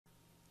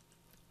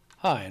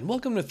Hi, and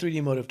welcome to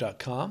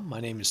 3dmotive.com.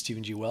 My name is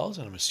Stephen G. Wells,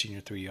 and I'm a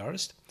senior 3D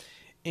artist.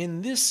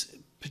 In this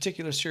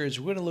particular series,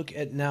 we're going to look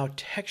at now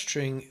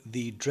texturing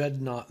the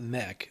Dreadnought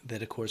mech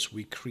that, of course,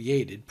 we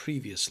created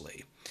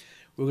previously.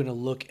 We're going to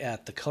look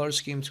at the color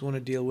schemes we want to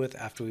deal with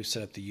after we've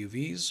set up the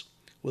UVs.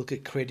 We'll look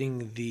at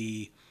creating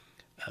the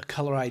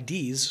color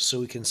IDs so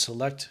we can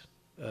select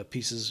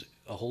pieces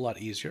a whole lot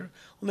easier.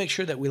 We'll make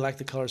sure that we like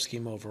the color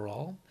scheme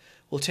overall.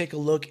 We'll take a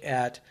look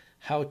at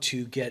how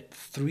to get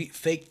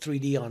fake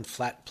 3D on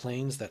flat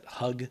planes that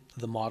hug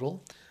the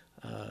model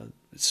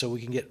so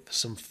we can get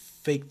some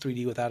fake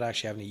 3D without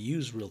actually having to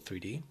use real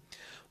 3D.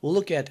 We'll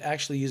look at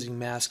actually using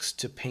masks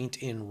to paint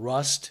in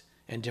rust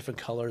and different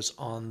colors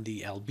on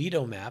the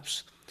albedo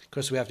maps. Of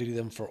course, we have to do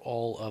them for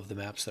all of the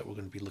maps that we're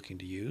going to be looking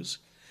to use.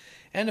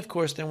 And of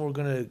course, then we're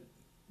going to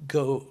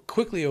go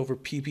quickly over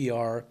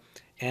PPR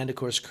and of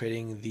course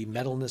creating the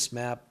metalness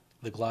map,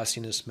 the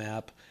glossiness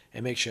map,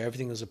 and make sure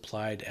everything is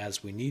applied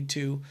as we need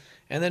to.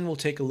 And then we'll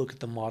take a look at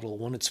the model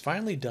when it's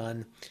finally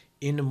done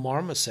in a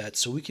marmoset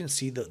so we can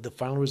see the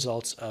final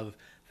results of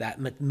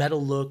that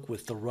metal look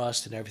with the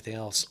rust and everything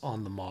else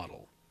on the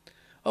model.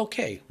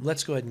 Okay,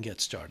 let's go ahead and get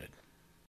started.